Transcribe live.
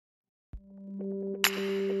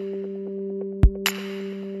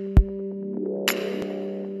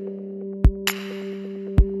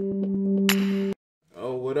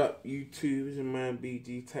up, YouTube? It's your man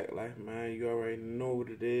BG Tech Life, man. You already know what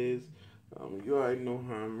it is. You already know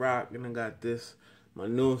how I'm rocking. I got my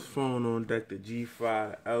newest phone on deck, the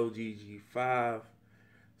G5, LG G5.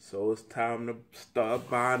 So it's time to start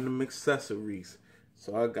buying them accessories.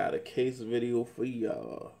 So I got a case video for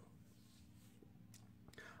y'all.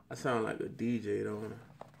 I sound like a DJ, don't I?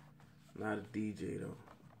 Not a DJ, though.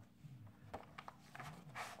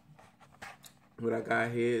 What I got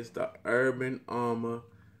here is the Urban Armor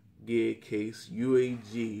gear case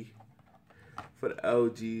UAG for the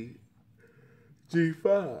LG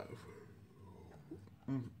G5.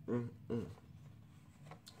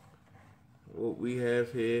 What we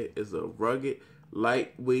have here is a rugged,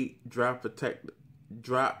 lightweight, drop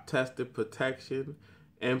tested protection,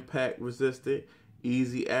 impact resistant,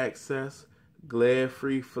 easy access, glare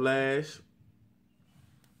free flash,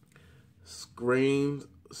 screen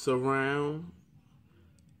surround,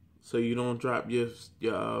 so you don't drop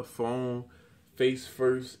your phone face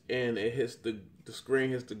first and it hits the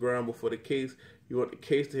screen hits the ground before the case. You want the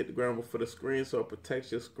case to hit the ground before the screen so it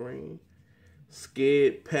protects your screen.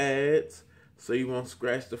 Skid pads, so you won't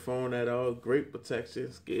scratch the phone at all. Great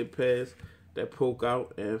protection. Skid pads that poke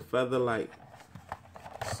out, and feather light.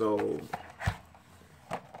 So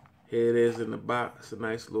here it is in the box. A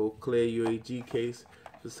nice little clear UAG case.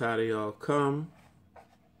 This is how they all come.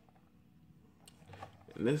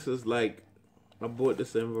 And this is like, I bought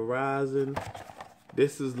this in Verizon.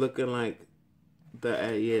 This is looking like the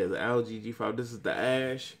LG G5. This is the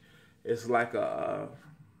Ashe. It's like a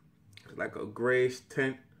grayish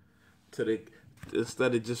tint to the,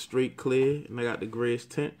 instead of just straight clear. And I got the grayish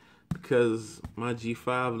tint because my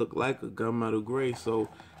G5 look like a gunmetal gray. So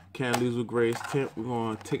can't lose with grayish tint. We're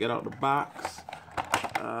gonna take it out the box.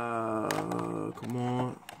 Come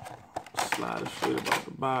on, slide it straight about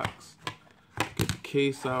the box. Get the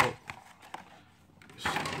case out.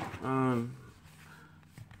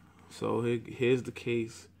 So here's the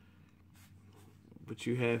case. What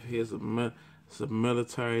you have here is it's a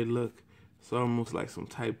military look. It's almost like some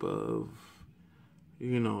type of,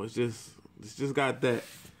 it's just got that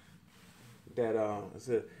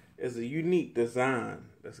it's a unique design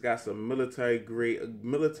that's got some military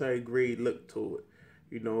grade look to it.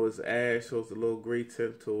 It's Ashe, so it's a little gray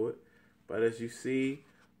tint to it. But as you see,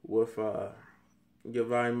 with your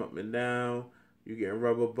volume up and down, you're getting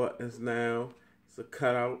rubber buttons now. It's a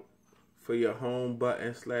cutout for your home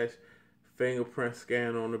button / fingerprint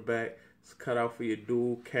scan on the back. It's a cutout for your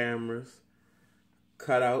dual cameras.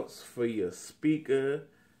 Cutouts for your speaker,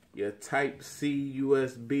 your Type-C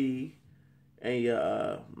USB, and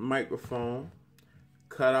your microphone.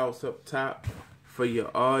 Cutouts up top for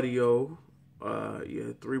your audio,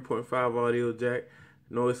 your 3.5 audio jack,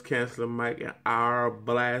 noise canceling mic, and our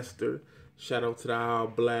blaster. Shout out to the Owl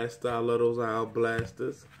Blaster. I love those Owl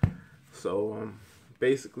Blasters. So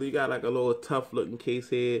basically you got like a little tough looking case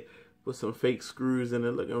here with some fake screws in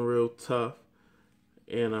it, looking real tough.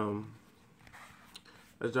 And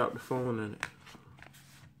let's drop the phone in it.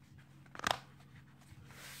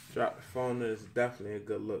 Drop the phone in it. It's definitely a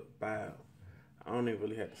good look. Wow. I don't even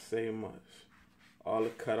really have to say much. All the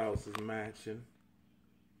cutouts is matching.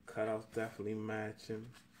 Cutouts definitely matching.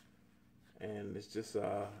 And it's just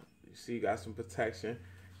you see, you got some protection.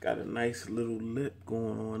 Got a nice little lip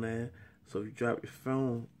going on there. So if you drop your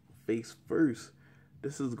phone face first,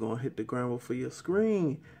 this is going to hit the ground before your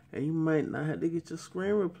screen. And you might not have to get your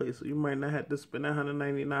screen replaced. So you might not have to spend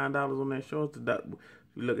 $199 on that insurance deductible.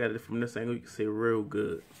 If you look at it from this angle, you can say real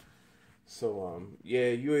good. So,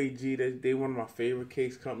 yeah, UAG, they one of my favorite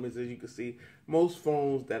case companies. As you can see, most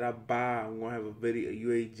phones that I buy, I'm going to have a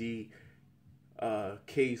UAG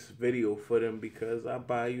case video for them because I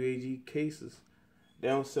buy UAG cases. They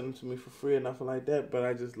don't send them to me for free or nothing like that, but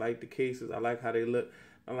I just like the cases. I like how they look.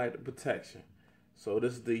 I like the protection. So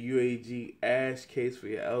this is the UAG Ashe case for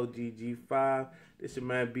your LG G5. This is your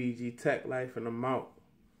man BG Tech Life, and I'm out.